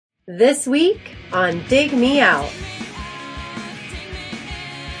This week on Dig Me Out.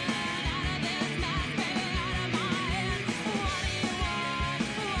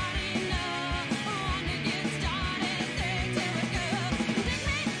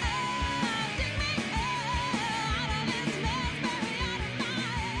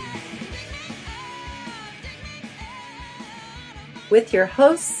 With your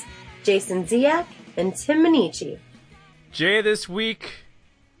hosts, Jason Ziak and Tim Minichi. Jay, this week,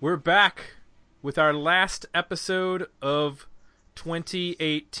 we're back with our last episode of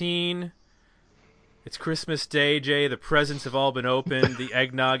 2018. It's Christmas Day, Jay. The presents have all been opened. The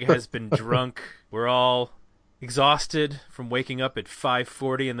eggnog has been drunk. We're all exhausted from waking up at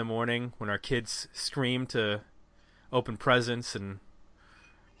 5:40 in the morning when our kids screamed to open presents, and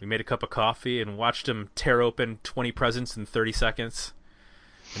we made a cup of coffee and watched them tear open 20 presents in 30 seconds.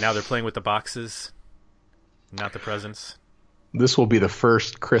 And now they're playing with the boxes, not the presents. This will be the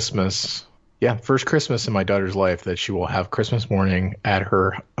first Christmas in my daughter's life that she will have Christmas morning at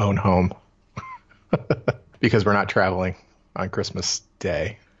her own home. Because we're not traveling on Christmas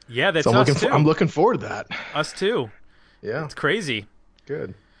Day. Yeah, that's so us too. I'm looking forward to that. Us too. Yeah. It's crazy.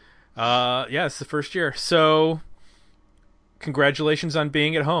 Good. Yeah, it's the first year. So, congratulations on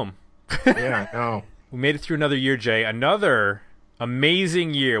being at home. Yeah, I know. We made it through another year, Jay. Another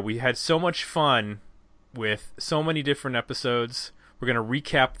amazing year. We had so much fun with so many different episodes. We're going to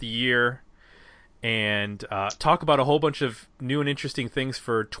recap the year and talk about a whole bunch of new and interesting things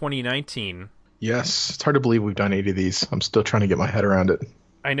for 2019. Yes, it's hard to believe we've done 80 of these. I'm still trying to get my head around it.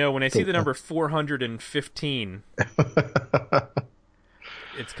 I know. When I see the number 415,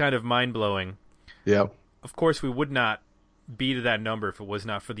 it's kind of mind-blowing. Yeah. Of course, we would not be to that number if it was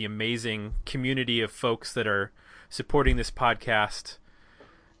not for the amazing community of folks that are supporting this podcast.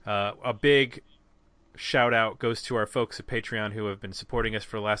 A big shout out goes to our folks at Patreon who have been supporting us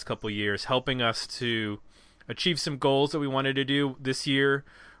for the last couple of years, helping us to achieve some goals that we wanted to do this year.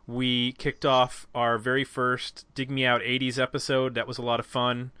 We kicked off our very first Dig Me Out 80s episode. That was a lot of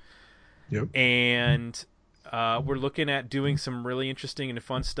fun. Yep. And we're looking at doing some really interesting and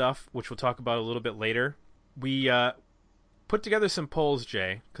fun stuff, which we'll talk about a little bit later. We put together some polls,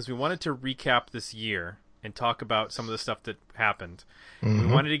 Jay, because we wanted to recap this year and talk about some of the stuff that happened. Mm-hmm. We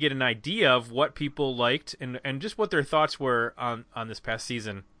wanted to get an idea of what people liked and just what their thoughts were on this past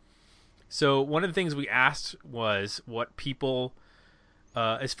season. So one of the things we asked was what people,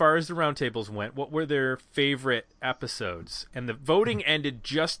 as far as the roundtables went, what were their favorite episodes? And the voting ended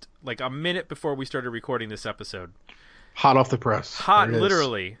just like a minute before we started recording this episode. Hot off the press. Hot,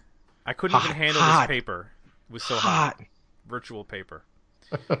 literally. I couldn't even handle this paper. It was so hot. Virtual paper.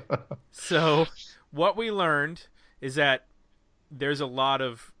 So what we learned is that there's a lot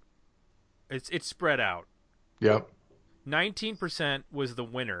of it's spread out. Yep. 19% was the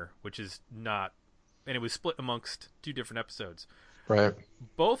winner, which is not, and it was split amongst two different episodes. Right.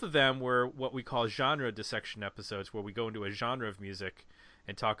 Both of them were what we call genre dissection episodes, where we go into a genre of music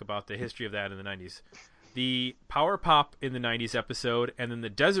and talk about the history of that in the 90s. The Power Pop in the 90s episode and then the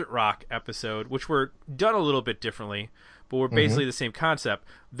Desert Rock episode, which were done a little bit differently, but were basically the same concept.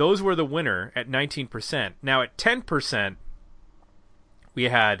 Those were the winner at 19%. Now at 10%, we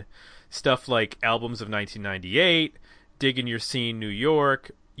had stuff like albums of 1998, Diggin' Your Scene New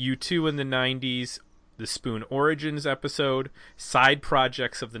York, U2 in the 90s, the Spoon Origins episode, side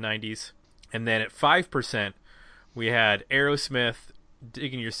projects of the 90s. And then at 5%, we had Aerosmith,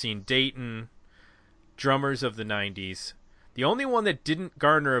 Diggin' Your Scene Dayton, drummers of the 90s. The only one that didn't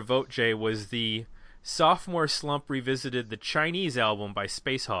garner a vote, Jay, was the Sophomore Slump Revisited, the Chinese album by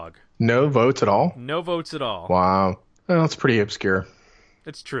Space Hog. No votes at all? No votes at all. Wow. Well, that's pretty obscure.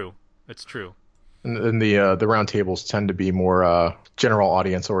 It's true. It's true. And the roundtables tend to be more general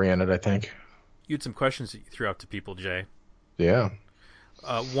audience oriented, I think. You had some questions that you threw out to people, Jay. Yeah.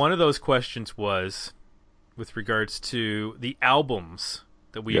 One of those questions was with regards to the albums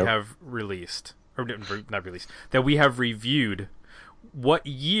that we have released. Or not released. That we have reviewed. What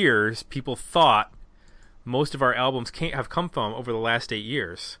years people thought most of our albums have come from over the last 8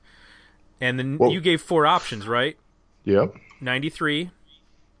 years. And then you gave 4 options, right? Yep. 93,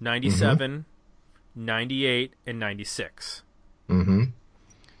 97, 98, and 96. Mm-hmm.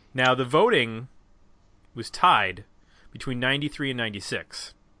 Now, the voting was tied between 93 and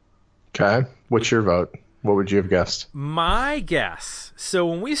 96. Okay. What's your vote? What would you have guessed? My guess. So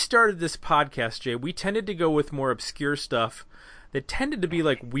when we started this podcast, Jay, we tended to go with more obscure stuff that tended to be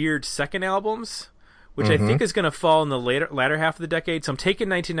like weird second albums, which I think is going to fall in the latter half of the decade. So I'm taking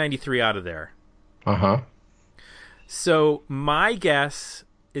 1993 out of there. Uh-huh. So my guess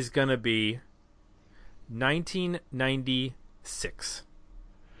is going to be 1996.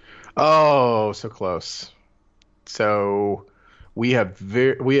 Oh, so close. So we have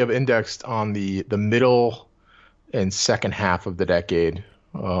indexed on the middle and second half of the decade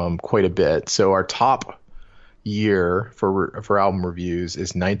quite a bit. So our top year for album reviews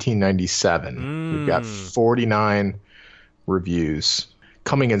is 1997. We've got 49 reviews.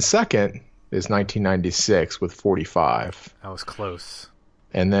 Coming in second is 1996 with 45. That was close.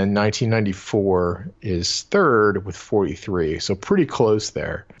 And then 1994 is third with 43. So pretty close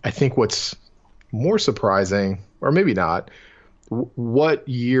there. I think what's more surprising, or maybe not, what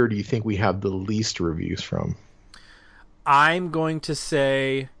year do you think we have the least reviews from? I'm going to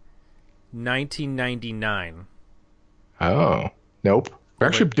say 1999. Oh, nope. We're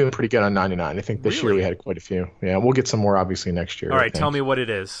actually doing pretty good on 99. I think this year we had quite a few. Yeah, we'll get some more obviously next year. All right, tell me what it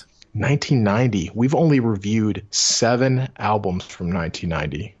is. 1990. We've only reviewed 7 albums from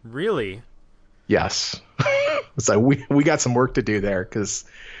 1990. Really? Yes. So we got some work to do there because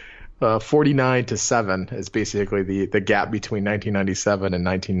 49 to 7 is basically the gap between 1997 and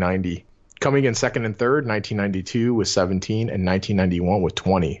 1990. Coming in second and third, 1992 with 17 and 1991 with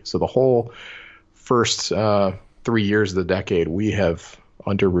 20. So the whole first 3 years of the decade we have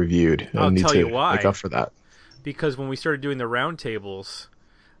under-reviewed. I'll tell you why. Make up for that. Because when we started doing the roundtables,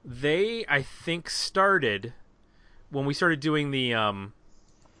 they, I think, started when we started doing the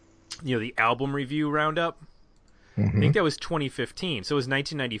the album review roundup. I think that was 2015, so it was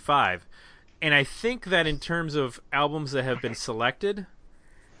 1995. And I think that in terms of albums that have been selected,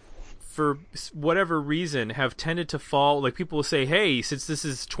 for whatever reason, have tended to fall, like people will say, hey, since this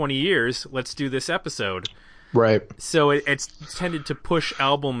is 20 years, let's do this episode. Right. So it's tended to push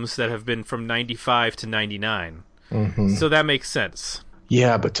albums that have been from 95 to 99. So that makes sense.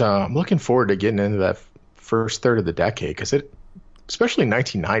 Yeah, but I'm looking forward to getting into that first third of the decade because especially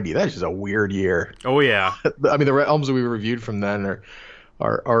 1990, that is just a weird year. Oh yeah. I mean, the albums that we reviewed from then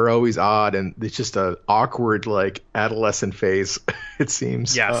are always odd, and it's just an awkward like adolescent phase. It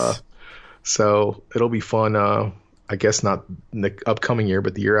seems. Yes. So it'll be fun. I guess not in the upcoming year,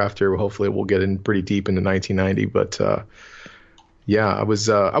 but the year after. Hopefully, we'll get in pretty deep into 1990. But yeah, I was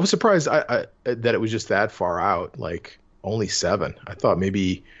surprised that it was just that far out. Like only 7. I thought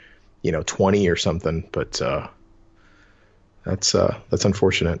maybe 20 or something. But that's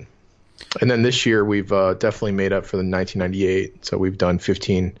unfortunate. And then this year we've definitely made up for the 1998. So we've done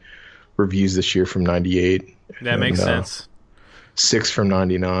 15 reviews this year from 98. That makes sense. 6 from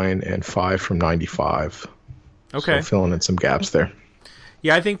 99 and 5 from 95. Okay. So filling in some gaps there.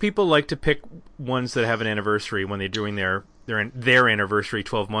 Yeah, I think people like to pick ones that have an anniversary when they're doing their anniversary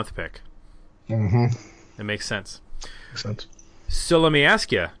 12-month pick. Mm-hmm. That makes sense. Makes sense. So let me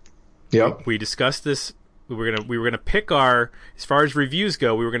ask you. Yep. We discussed this. We were gonna pick our, as far as reviews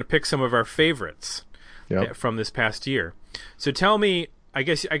go, we were gonna pick some of our favorites from this past year. So tell me, I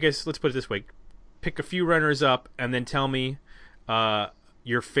guess let's put it this way: pick a few runners up, and then tell me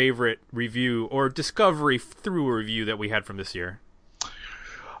your favorite review or discovery through a review that we had from this year.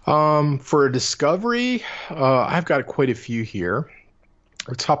 For a discovery, I've got quite a few here. At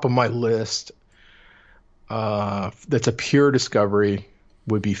the top of my list, that's a pure discovery,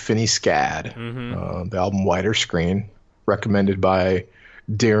 would be Finny Scad, the album Wider Screen, recommended by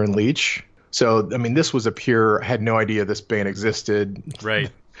Darren Leach. So, I mean, this was I had no idea this band existed. Right.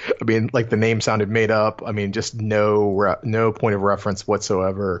 I mean, like the name sounded made up. I mean, just no point of reference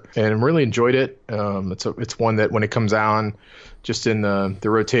whatsoever, and really enjoyed it. It's one that when it comes on, just in the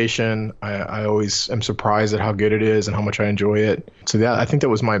rotation, I always am surprised at how good it is and how much I enjoy it. So I think that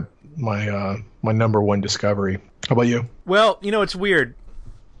was my number one discovery. How about you? Well, it's weird.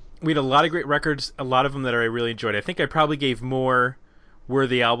 We had a lot of great records, a lot of them that I really enjoyed. I think I probably gave more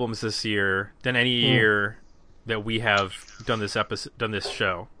worthy albums this year than any year that we have done this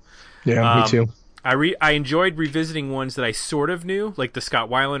show. Yeah, me too. I enjoyed revisiting ones that I sort of knew, like the Scott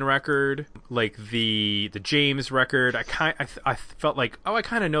Weiland record, like the James record. I felt like, I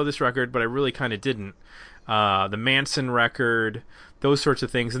kind of know this record, but I really kind of didn't. The Manson record, those sorts of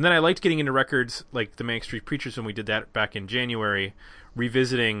things. And then I liked getting into records like the Manic Street Preachers when we did that back in January,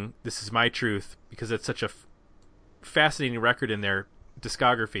 revisiting This Is My Truth, because it's such a fascinating record in their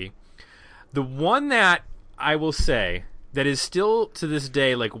discography. The one that I will say that is still to this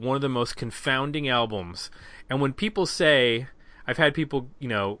day like one of the most confounding albums, and when people say, I've had people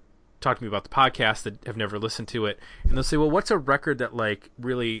talk to me about the podcast that have never listened to it, and they'll say, well, what's a record that like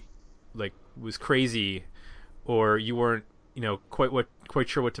really like was crazy, or you weren't quite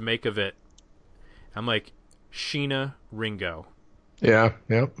sure what to make of it? I'm like, Sheena Ringo. Yeah.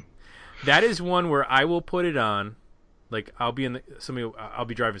 That is one where I will put it on, like I'll be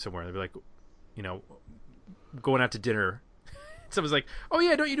driving somewhere, and they'll be like, going out to dinner someone's like, "Oh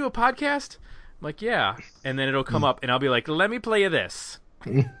yeah, don't you do a podcast?" I'm like, "Yeah," and then it'll come up, and I'll be like, "Let me play you this."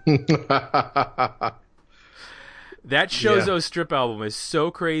 That Shozo Strip album is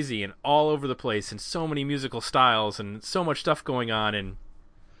so crazy and all over the place, and so many musical styles, and so much stuff going on, and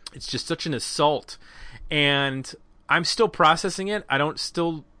it's just such an assault. And I'm still processing it. I don't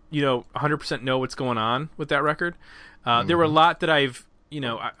still, 100% know what's going on with that record. There were a lot that I've,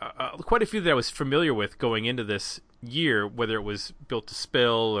 quite a few that I was familiar with going into this year, whether it was Built to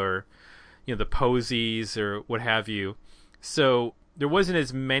Spill or, the Posies or what have you. So there wasn't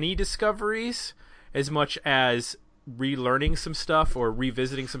as many discoveries as much as relearning some stuff or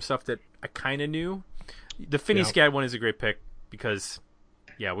revisiting some stuff that I kind of knew. The Finny Scad one is a great pick because,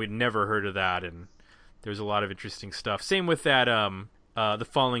 we'd never heard of that, and there's a lot of interesting stuff. Same with that, the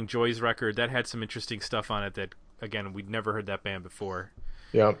Falling Joys record. That had some interesting stuff on it that, again, we'd never heard that band before.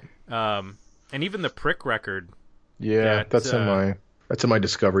 Yep. And even the Prick record. Yeah, that's in my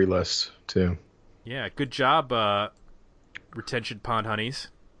discovery list too. Yeah, good job, Retention Pond Honeys.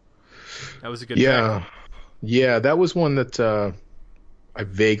 That was a good pick. Yeah, that was one that I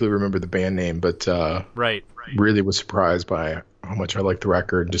vaguely remember the band name, but right. really was surprised by how much I liked the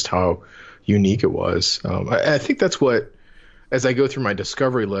record and just how unique it was. I think that's what, as I go through my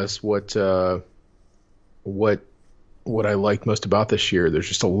discovery list, what I liked most about this year. There's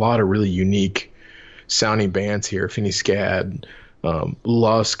just a lot of really unique sounding bands here. Finny Scad,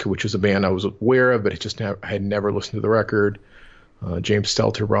 Lusk, which was a band I was aware of, but I had never listened to the record. James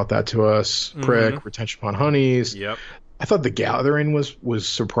Stelter brought that to us. Prick, Retention Pond Honeys. Yep. I thought The Gathering was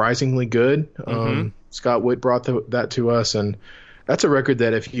surprisingly good. Scott Witt brought that to us, and that's a record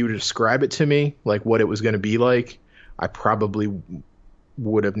that if you were to describe it to me, like what it was going to be like, I probably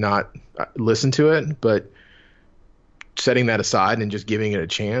would have not listened to it. But setting that aside and just giving it a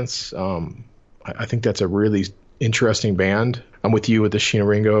chance, I think that's a really interesting band. I'm with you with the Sheena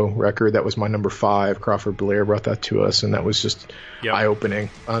Ringo record. That was my number 5. Crawford Blair brought that to us, and that was just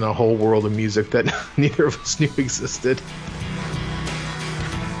eye-opening on a whole world of music that neither of us knew existed.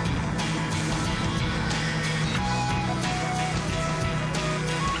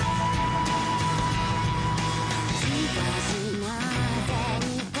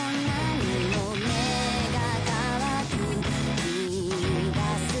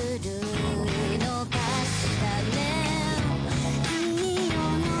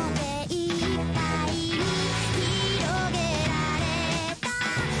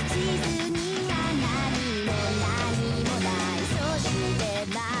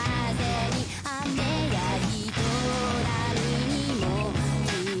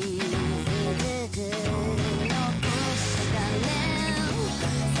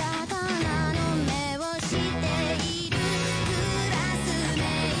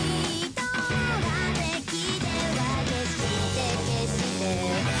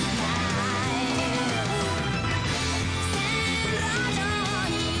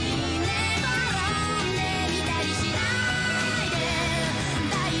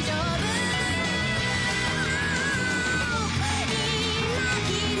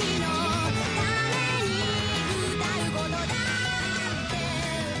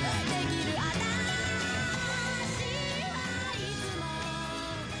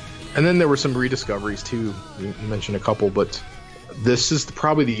 And then there were some rediscoveries too. You mentioned a couple, but this is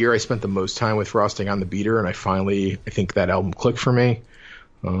probably the year I spent the most time with Frosting on the Beater, and I think that album clicked for me.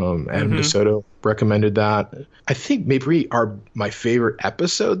 Adam DeSoto recommended that. I think maybe my favorite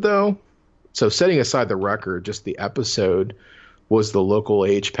episode, though, so setting aside the record, just the episode was the Local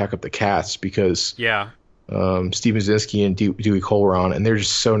H Pack Up the Cats, because Steve Mazinski and Dewey Cole were on, and they're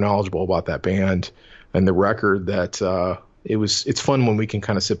just so knowledgeable about that band and the record that it's fun when we can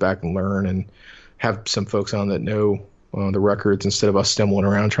kind of sit back and learn and have some folks on that know the records instead of us stumbling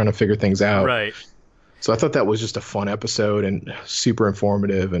around trying to figure things out. Right. So I thought that was just a fun episode and super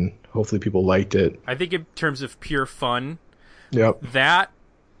informative, and hopefully people liked it. I think in terms of pure fun, that,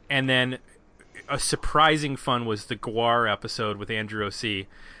 and then a surprising fun was the Gwar episode with Andrew O.C.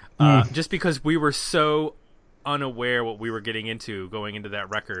 Just because we were so unaware what we were getting into going into that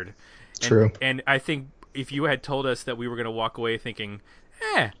record. True. And I think if you had told us that we were going to walk away thinking,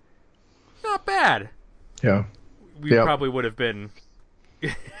 not bad. Yeah. We probably would have been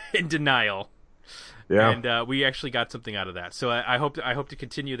in denial. Yeah. And we actually got something out of that. So I hope to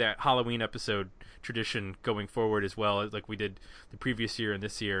continue that Halloween episode tradition going forward as well, like we did the previous year and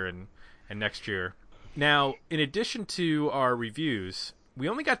this year and next year. Now, in addition to our reviews, we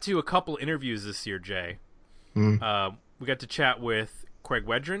only got to a couple interviews this year, Jay. We got to chat with Craig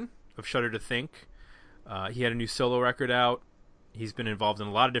Wedren of Shudder to Think. He had a new solo record out. He's been involved in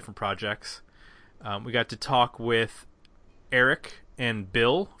a lot of different projects. We got to talk with Eric and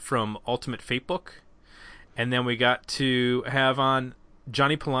Bill from Ultimate Fatebook, and then we got to have on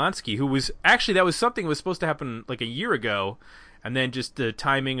Johnny Polanski, who was actually, that was something that was supposed to happen like a year ago, and then just the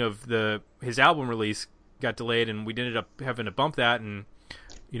timing of his album release got delayed, and we ended up having to bump that, and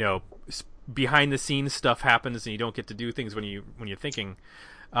behind the scenes stuff happens, and you don't get to do things when you're thinking.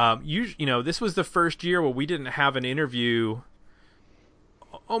 This was the first year where we didn't have an interview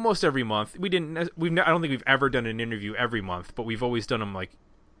almost every month. I don't think we've ever done an interview every month, but we've always done them like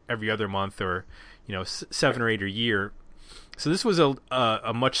every other month, or 7 or 8 a year. So this was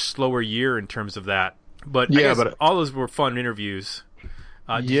a much slower year in terms of that. But yeah, I guess all those were fun interviews.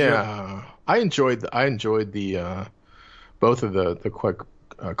 I enjoyed the both of the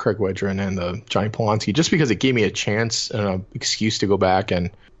Craig Wedren and the Johnny Polanski, just because it gave me a chance and an excuse to go back and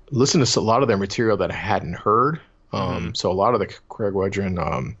listen to a lot of their material that I hadn't heard. So a lot of the Craig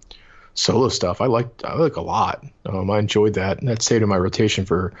Wedren solo stuff I like a lot. I enjoyed that, and that stayed in my rotation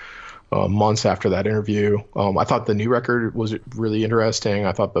for months after that interview. I thought the new record was really interesting.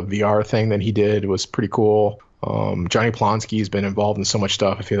 I thought the VR thing that he did was pretty cool. Johnny Polanski's been involved in so much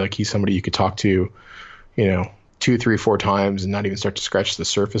stuff. I feel like he's somebody you could talk to, 2, 3, 4 times and not even start to scratch the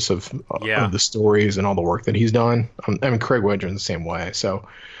surface of the stories and all the work that he's done. Craig Wedren the same way. So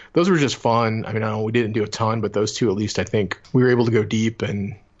those were just fun. I know we didn't do a ton, but those two, at least, I think we were able to go deep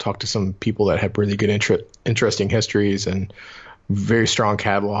and talk to some people that had really good interesting histories and very strong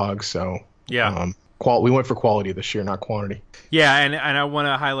catalogs. So we went for quality this year, not quantity. Yeah, and I want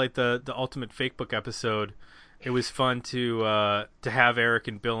to highlight the Ultimate Fakebook episode. It was fun to have Eric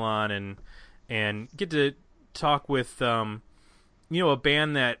and Bill on and get to talk with a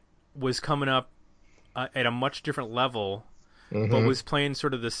band that was coming up at a much different level, but was playing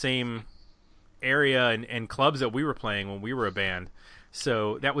sort of the same area and clubs that we were playing when we were a band.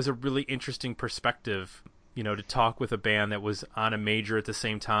 So that was a really interesting perspective, to talk with a band that was on a major at the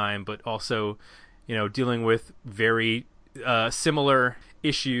same time, but also, dealing with very similar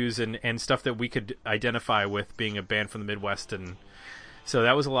issues and stuff that we could identify with, being a band from the Midwest. And so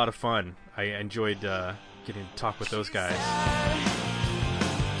that was a lot of fun. I enjoyed getting to talk with those guys.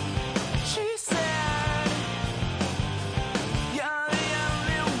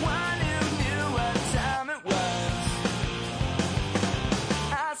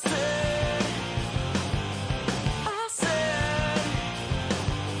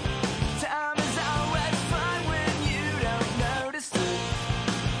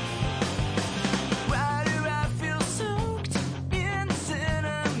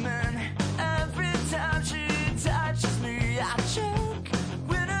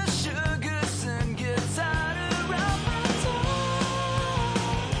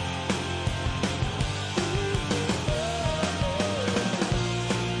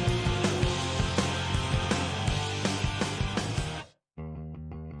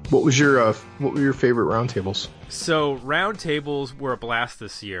 What were your favorite roundtables? So roundtables were a blast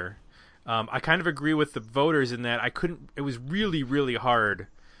this year. I kind of agree with the voters in that it was really, really hard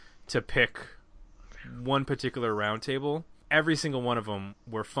to pick one particular roundtable. Every single one of them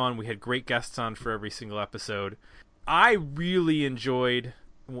were fun. We had great guests on for every single episode. I really enjoyed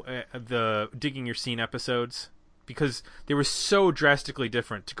the Digging Your Scene episodes because they were so drastically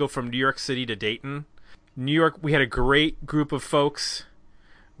different. To go from New York City to Dayton. New York, we had a great group of folks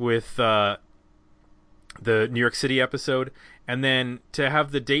with the New York City episode, and then to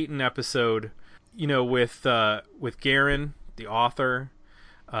have the Dayton episode, with Garen, the author,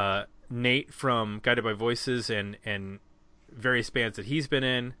 Nate from Guided by Voices and various bands that he's been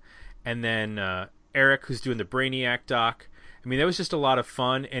in, and then Eric, who's doing the Brainiac doc. That was just a lot of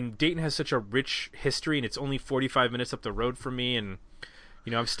fun, and Dayton has such a rich history, and it's only 45 minutes up the road from me, and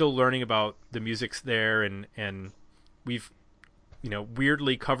I'm still learning about the music's there, and we've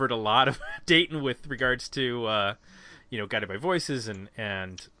weirdly covered a lot of Dayton with regards to Guided by Voices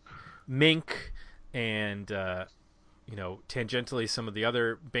and Mink and tangentially some of the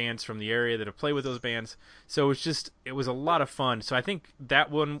other bands from the area that have played with those bands. So it was a lot of fun. So I think that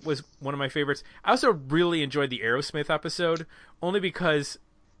one was one of my favorites. I also really enjoyed the Aerosmith episode, only because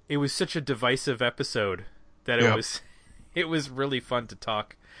it was such a divisive episode that it was really fun to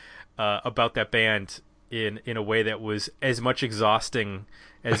talk about that band in a way that was as much exhausting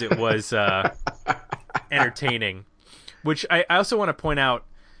as it was entertaining. Which I also want to point out,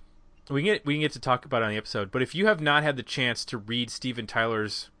 we can get to talk about it on the episode, but if you have not had the chance to read Steven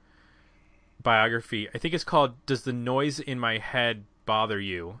Tyler's biography, I think it's called "Does the Noise in My Head Bother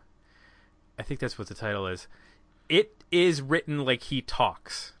You?" I think that's what the title is. It is written like he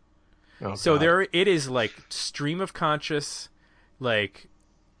talks. Oh, so God. It is like stream of conscious, like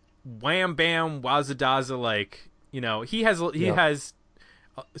wham bam wazadaza, like He has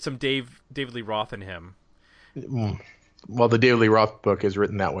some David Lee Roth in him. Well, the David Lee Roth book is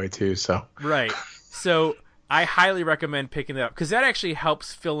written that way too, so. Right. So I highly recommend picking that up because that actually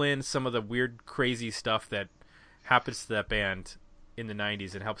helps fill in some of the weird, crazy stuff that happens to that band in the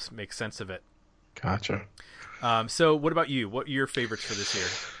 90s and helps make sense of it. Gotcha. So what about you? What are your favorites for this year?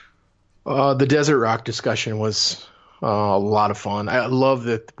 The Desert Rock discussion was a lot of fun. I love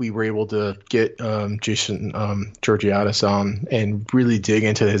that we were able to get Jason Georgiadis on and really dig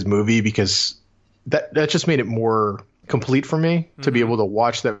into his movie because that just made it more complete for me to be able to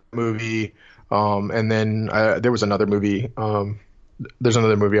watch that movie. And then there was another movie. There's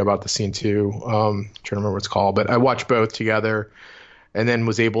another movie about the scene too. Trying to remember what it's called, but I watched both together and then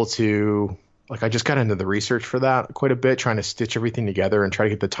was able to, I just got into the research for that quite a bit, trying to stitch everything together and try to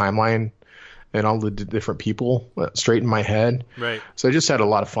get the timeline and all the different people straight in my head. Right. So I just had a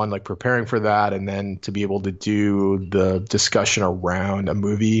lot of fun, preparing for that. And then to be able to do the discussion around a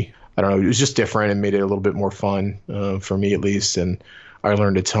movie, I don't know, it was just different and made it a little bit more fun for me at least. And I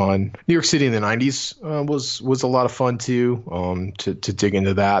learned a ton. New York City in the 90s was a lot of fun too, to dig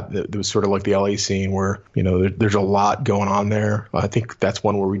into that. It was sort of like the LA scene where, there's a lot going on there. I think that's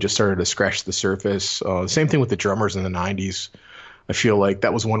one where we just started to scratch the surface. Same thing with the drummers in the 90s. I feel like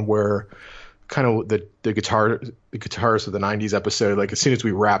that was one where kind of the guitarists of the 90s episode, as soon as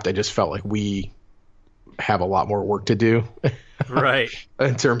we wrapped, I just felt like we have a lot more work to do. Right.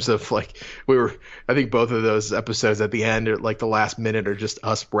 In terms of I think both of those episodes at the end, or the last minute, are just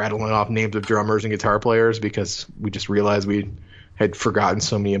us rattling off names of drummers and guitar players because we just realized we had forgotten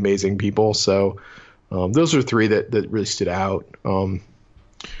so many amazing people. So those are three that really stood out. And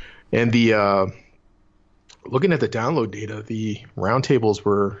the looking at the download data, the roundtables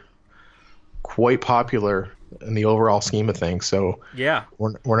were quite popular in the overall scheme of things. So yeah,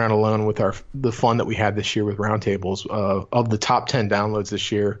 we're not alone with the fun that we had this year with roundtables. Of the top 10 downloads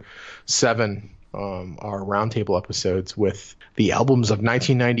this year, 7 are roundtable episodes, with the albums of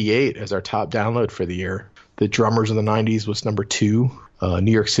 1998 as our top download for the year. The Drummers of the 90s was number 2.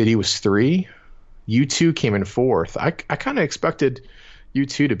 New York City was 3. U2 came in 4th. I kind of expected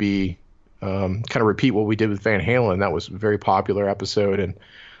U2 to be kind of repeat what we did with Van Halen. That was a very popular episode, and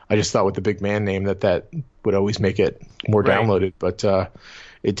I just thought with the big man name that would always make it more downloaded, but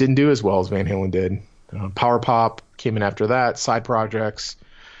it didn't do as well as Van Halen did. Power Pop came in after that. Side Projects.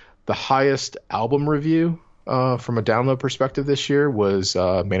 The highest album review from a download perspective this year was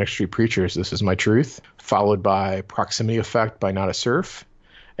Manic Street Preachers' This Is My Truth, followed by Proximity Effect by Not a Surf.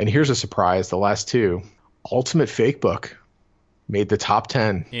 And here's a surprise, the last 2. Ultimate Fake Book made the top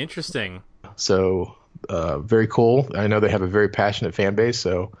 10. Interesting. So very cool. I know they have a very passionate fan base,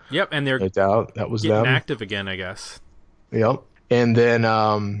 so yep, and they're no doubt that was getting them. Active again, I guess. Yep. And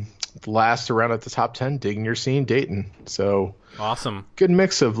then last around at the top 10, Digging Your Scene, Dayton. So awesome. Good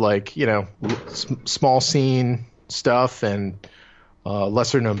mix of small scene stuff and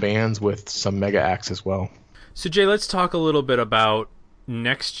lesser known bands with some mega acts as well. So Jay, let's talk a little bit about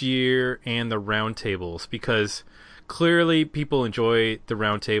next year and the roundtables, because clearly people enjoy the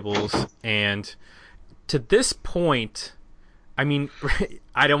roundtables, and to this point, I mean,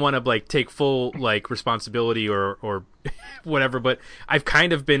 I don't want to take full responsibility or whatever, but I've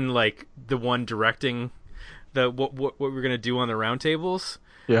kind of been the one directing what we're gonna do on the roundtables.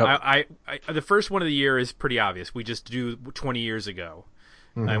 Yeah. I the first one of the year is pretty obvious. We just do 20 years ago,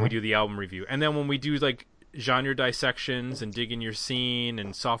 and we do the album review, and then when we do genre dissections and Dig in Your Scene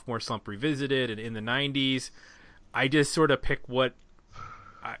and Sophomore Slump Revisited and In the 90s, I just sort of pick what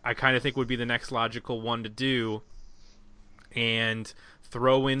I kind of think would be the next logical one to do, and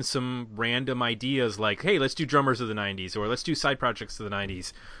throw in some random ideas hey, let's do Drummers of the 90s, or let's do Side Projects of the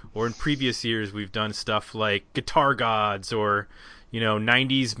 90s, or in previous years we've done stuff like Guitar Gods, or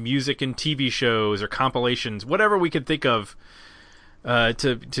 90s music and TV shows or compilations, whatever we could think of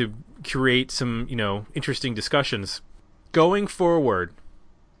to create some interesting discussions. Going forward,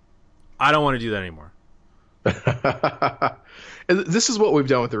 I don't want to do that anymore. And this is what we've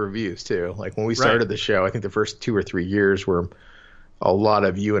done with the reviews too. When we started the show, I think the first 2 or 3 years were a lot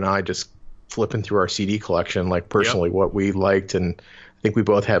of you and I just flipping through our CD collection, personally what we liked, and I think we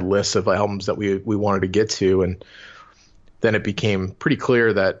both had lists of albums that we wanted to get to, and then it became pretty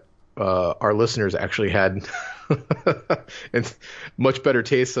clear that our listeners actually had and much better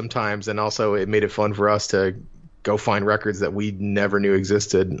taste sometimes, and also it made it fun for us to go find records that we never knew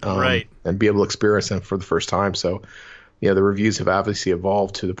existed, and be able to experience them for the first time. So the reviews have obviously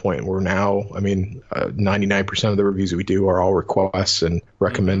evolved to the point where now, 99% of the reviews we do are all requests and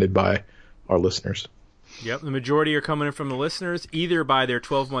recommended by our listeners. Yep, the majority are coming in from the listeners, either by their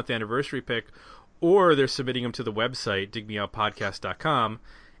 12-month anniversary pick or they're submitting them to the website, digmeoutpodcast.com,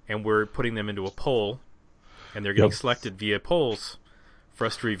 and we're putting them into a poll, and they're getting selected via polls for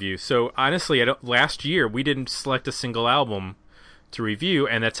us to review. So honestly, last year we didn't select a single album to review,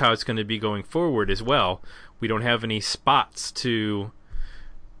 and that's how it's going to be going forward as well. We don't have any spots to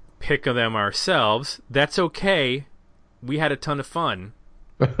pick of them ourselves. That's okay. We had a ton of fun.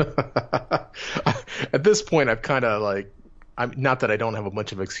 At this point, I've kind of like, I'm not that I don't have a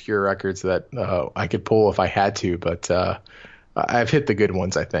bunch of obscure records that I could pull if I had to, but I've hit the good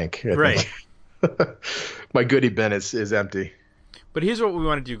ones, I think. Right. My goodie bin is empty. But here's what we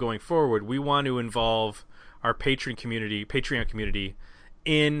want to do going forward. We want to involve our Patreon community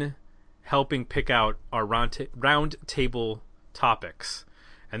in helping pick out our round table topics.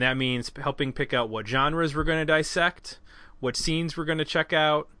 And that means helping pick out what genres we're going to dissect, what scenes we're going to check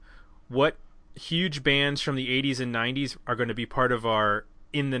out, what huge bands from the 80s and 90s are going to be part of our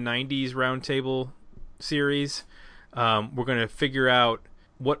In the 90s Roundtable series. We're going to figure out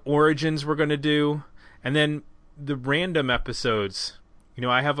what origins we're going to do. And then the random episodes. You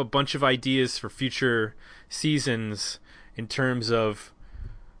know, I have a bunch of ideas for future seasons in terms of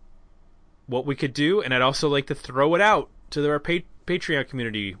what we could do, and I'd also like to throw it out to our Patreon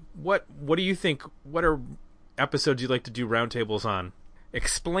community. What do you think? What are episodes you'd like to do roundtables on?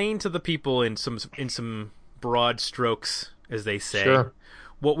 Explain to the people in some broad strokes, as they say, Sure.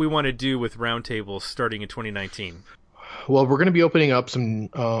 what we want to do with roundtables starting in 2019. Well, we're going to be opening up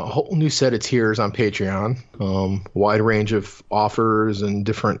a whole new set of tiers on Patreon, wide range of offers and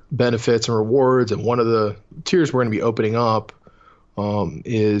different benefits and rewards. And one of the tiers we're going to be opening up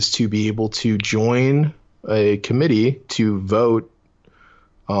is to be able to join a committee to vote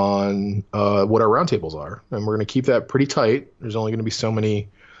on what our roundtables are. And we're going to keep that pretty tight. There's only going to be so many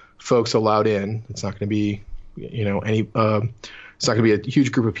folks allowed in. It's not going to be, it's not going to be a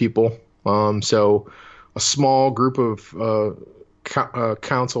huge group of people. So a small group of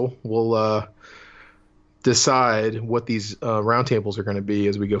council will decide what these roundtables are going to be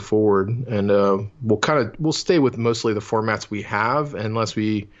as we go forward, and we'll stay with mostly the formats we have, unless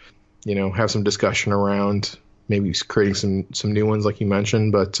we, have some discussion around maybe creating some new ones like you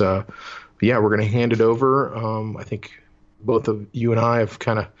mentioned. But yeah, we're going to hand it over. I think both of you and I have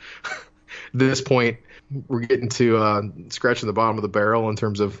kind of at this point we're getting to scratching the bottom of the barrel in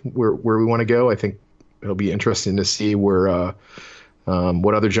terms of where we want to go. I think it'll be interesting to see where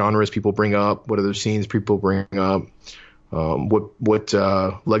what other genres people bring up, what other scenes people bring up, what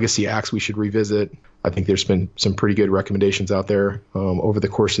legacy acts we should revisit. I think there's been some pretty good recommendations out there over the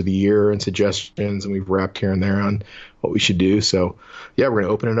course of the year and suggestions, and we've wrapped here and there on what we should do. So, yeah, we're going to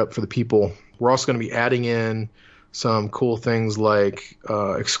open it up for the people. We're also going to be adding in some cool things like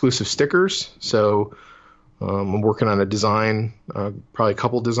exclusive stickers. So I'm working on a design, probably a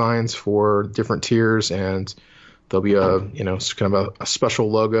couple designs for different tiers, and there'll be kind of a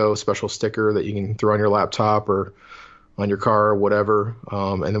special logo, a special sticker that you can throw on your laptop or on your car or whatever.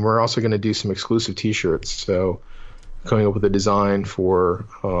 And then we're also going to do some exclusive T-shirts. So coming up with a design for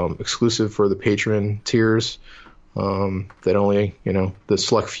exclusive for the patron tiers that only, the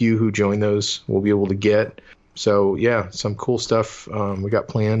select few who join those will be able to get. So yeah, some cool stuff we got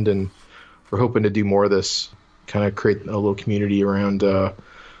planned, and we're hoping to do more of this, kind of create a little community around the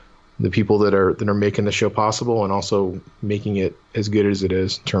people that are making the show possible, and also making it as good as it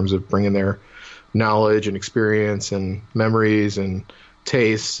is in terms of bringing their knowledge and experience and memories and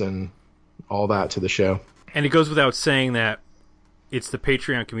tastes and all that to the show. And it goes without saying that it's the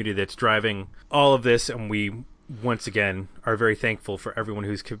Patreon community that's driving all of this, and we, once again, are very thankful for everyone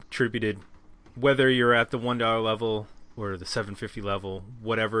who's contributed, whether you're at the $1 level or the $7.50 level,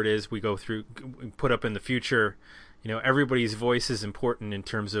 whatever it is we go through, put up in the future. Everybody's voice is important in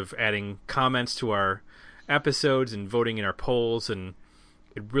terms of adding comments to our episodes and voting in our polls, and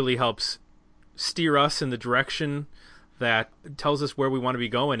it really helps steer us in the direction that tells us where we want to be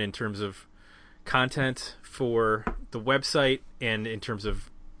going in terms of content for the website, and in terms of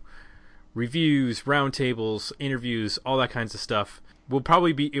reviews, roundtables, interviews, all that kinds of stuff. We'll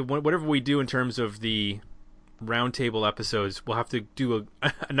probably be, whatever we do in terms of the roundtable episodes, we'll have to do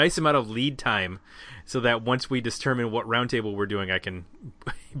a nice amount of lead time, so that once we determine what roundtable we're doing, I can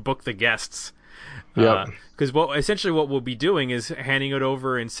book the guests. Yeah. Because essentially what we'll be doing is handing it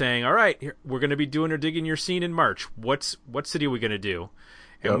over and saying, all right, we're going to be doing or digging your scene in March. What city are we going to do?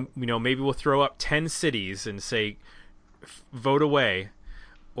 And maybe we'll throw up 10 cities and say, vote away,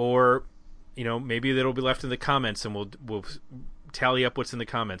 or maybe that'll be left in the comments, and we'll tally up what's in the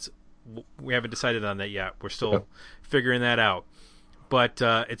comments. We haven't decided on that yet. We're still figuring that out. But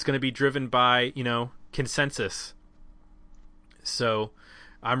it's going to be driven by, consensus. So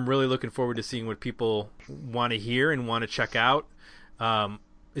I'm really looking forward to seeing what people want to hear and want to check out.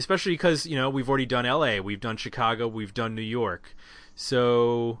 Especially because, we've already done LA, we've done Chicago, we've done New York.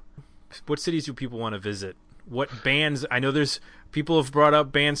 So what cities do people want to visit? What bands? I know there's people have brought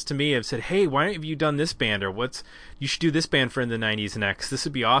up bands to me, have said, hey, why have you done this band? Or you should do this band for in the 90s next. This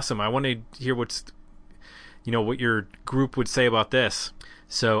would be awesome. I want to hear what your group would say about this.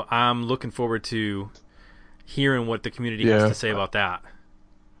 So I'm looking forward to hearing what the community has to say about that.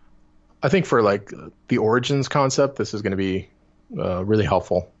 I think for like the Origins concept, this is going to be really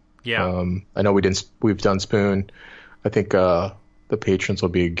helpful. Yeah. I know we've done Spoon. I think the patrons will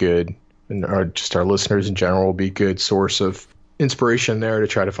be good, and our listeners in general will be a good source of inspiration there to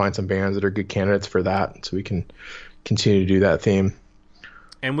try to find some bands that are good candidates for that, so we can continue to do that theme.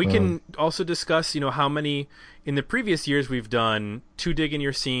 And we can also discuss, how many in the previous years we've done 2 Dig in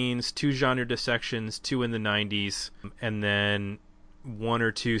Your Scenes, 2 Genre Dissections, 2 in the 90s, and then 1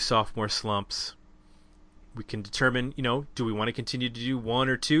 or 2 Sophomore Slumps. We can determine, do we want to continue to do 1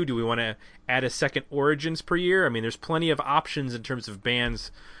 or 2? Do we want to add a second Origins per year? I mean, there's plenty of options in terms of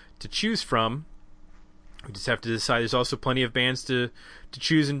bands to choose from. We just have to decide. There's also plenty of bands to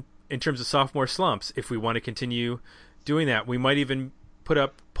choose in terms of Sophomore Slumps if we want to continue doing that. We might even put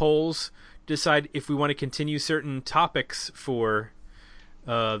up polls, decide if we want to continue certain topics for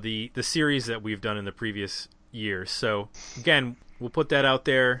the series that we've done in the previous years. So, again, we'll put that out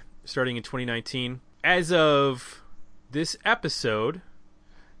there starting in 2019. As of this episode,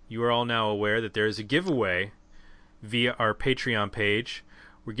 you are all now aware that there is a giveaway via our Patreon page.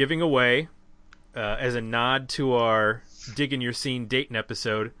 We're giving away, as a nod to our Dig in Your Scene Dayton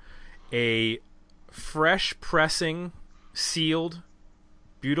episode, a fresh pressing, sealed,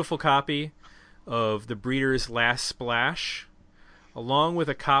 beautiful copy of The Breeders' Last Splash, along with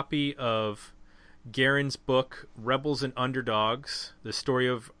a copy of Garen's book, Rebels and Underdogs, the story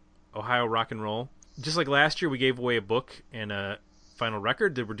of Ohio rock and roll. Just like last year, we gave away a book and a vinyl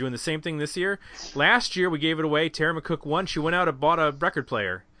record. We're doing the same thing this year. Last year, we gave it away. Tara McCook won. She went out and bought a record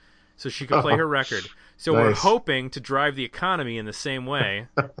player so she could play her record. So We're hoping to drive the economy in the same way.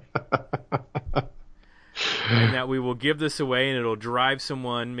 And that we will give this away, and it'll drive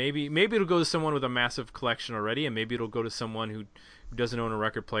someone. Maybe it'll go to someone with a massive collection already, and maybe it'll go to someone who doesn't own a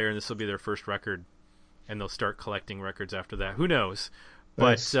record player, and this will be their first record, and they'll start collecting records after that. Who knows?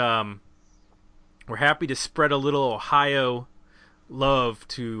 Nice. But we're happy to spread a little Ohio love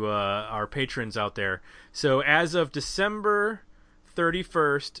to our patrons out there. So as of December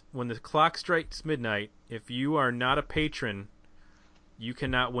 31st, when the clock strikes midnight, if you are not a patron, you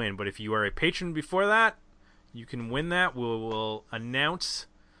cannot win. But if you are a patron before that, you can win that. We'll announce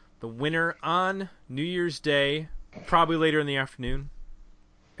the winner on New Year's Day, probably later in the afternoon,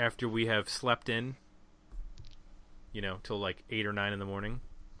 after we have slept in, till like 8 or 9 in the morning,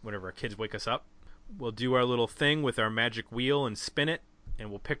 whenever our kids wake us up. We'll do our little thing with our magic wheel and spin it, and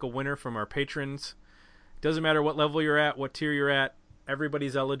we'll pick a winner from our patrons. Doesn't matter what level you're at, what tier you're at.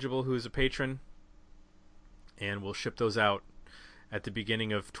 Everybody's eligible who is a patron, and we'll ship those out at the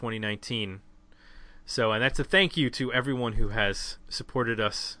beginning of 2019. So, and that's a thank you to everyone who has supported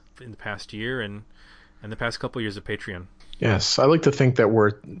us in the past year and the past couple of years of Patreon. Yes, I like to think that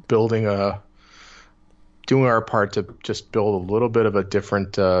we're doing our part to just build a little bit of a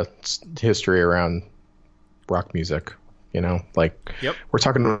different history around rock music. Yep. We're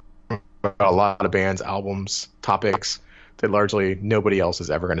talking about a lot of bands, albums, topics that largely nobody else is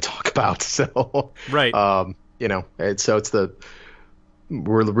ever going to talk about. So, right.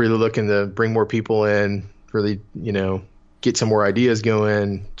 We're really looking to bring more people in, really, get some more ideas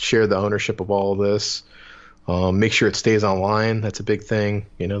going, share the ownership of all of this, make sure it stays online. That's a big thing.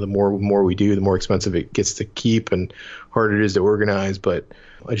 The more we do, the more expensive it gets to keep and harder it is to organize. But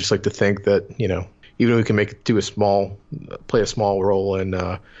I just like to think that, even if we can play a small role in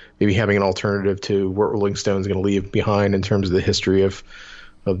maybe having an alternative to what Rolling Stone's going to leave behind in terms of the history of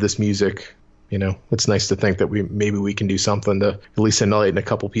this music. It's nice to think that we can do something to at least enlighten a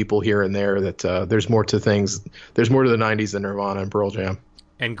couple people here and there that there's more to things. There's more to the 90s than Nirvana and Pearl Jam.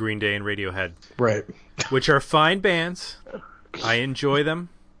 And Green Day and Radiohead. Right. Which are fine bands. I enjoy them.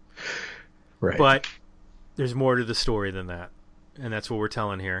 Right. But there's more to the story than that. And that's what we're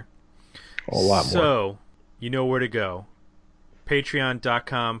telling here. A lot more. So, you know where to go.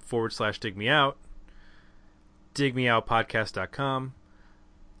 Patreon.com/digmeout. digmeoutpodcast.com.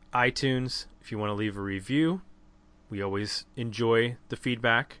 iTunes, if you want to leave a review. We always enjoy the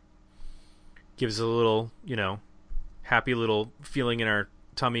feedback. Gives us a little, happy little feeling in our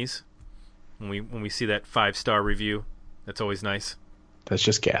tummies when we see that 5-star review. That's always nice. That's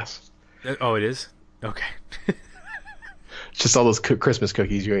just gas. Oh, it is? Okay. Just all those Christmas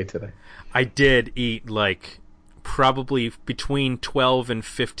cookies you ate today. I did eat like probably between 12 and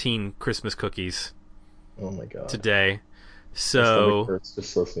 15 Christmas cookies. Oh my god. Today. So,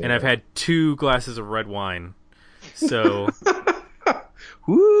 and I've had 2 glasses of red wine. So,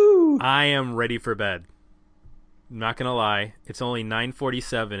 woo! I am ready for bed. I'm not gonna lie. It's only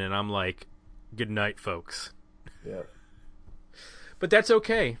 9:47, and I'm like, good night, folks. Yeah. But that's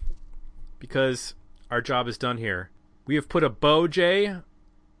okay, because our job is done here. We have put a Bo J,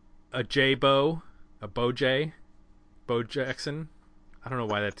 a J Bo, a Bo J, Bo Jackson. I don't know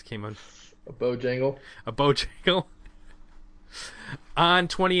why that came on. A Bojangle. A Bojangle. On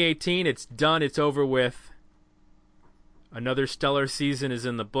 2018, it's done. It's over with. Another stellar season is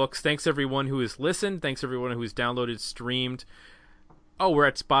in the books. Thanks everyone who has listened. Thanks everyone who's downloaded, streamed. Oh, we're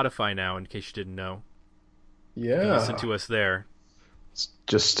at Spotify now, in case you didn't know. Yeah. You can listen to us there.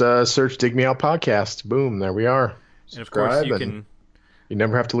 Just search Dig Me Out Podcast. Boom, there we are. And of course, you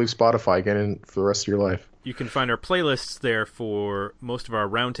never have to leave Spotify again for the rest of your life. You can find our playlists there for most of our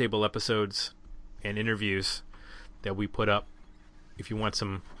roundtable episodes and interviews that we put up. If you want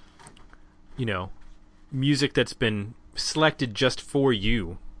some, music that's been selected just for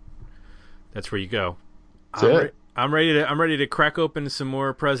you, that's where you go. I'm ready to crack open some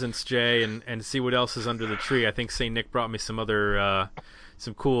more presents, Jay, and see what else is under the tree. I think St. Nick brought me some other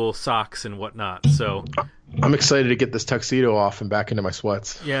some cool socks and whatnot. So I'm excited to get this tuxedo off and back into my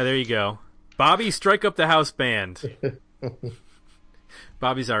sweats. Yeah, there you go. Bobby, strike up the house band.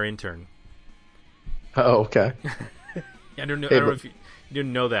 Bobby's our intern. Oh, okay. I don't know if you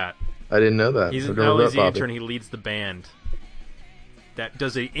didn't know that. I didn't know that. He's not only the intern, he leads the band. That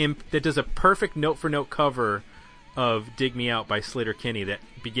does a perfect note for note cover of "Dig Me Out" by Sleater-Kinney that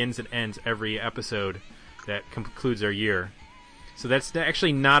begins and ends every episode that concludes our year. So that's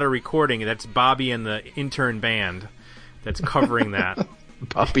actually not a recording. That's Bobby and the intern band that's covering that.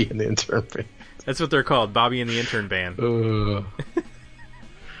 Bobby and the intern band. That's what they're called, Bobby and the intern band.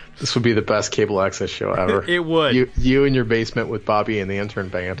 This would be the best cable access show ever. It would. You in your basement with Bobby and the intern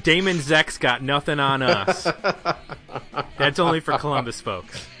band. Damon Zek's got nothing on us. That's only for Columbus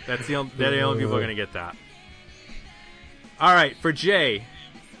folks. They're the only people who are going to get that. All right, for Jay,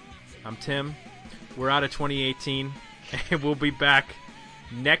 I'm Tim. We're out of 2018, and we'll be back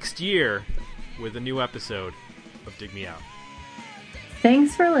next year with a new episode of Dig Me Out.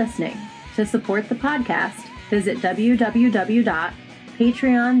 Thanks for listening. To support the podcast, visit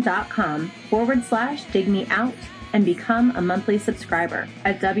www.patreon.com/digmeout and become a monthly subscriber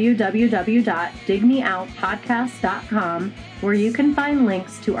at www.digmeoutpodcast.com, where you can find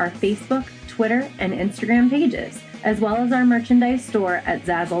links to our Facebook, Twitter, and Instagram pages, as well as our merchandise store at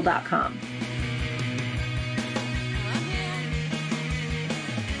Zazzle.com.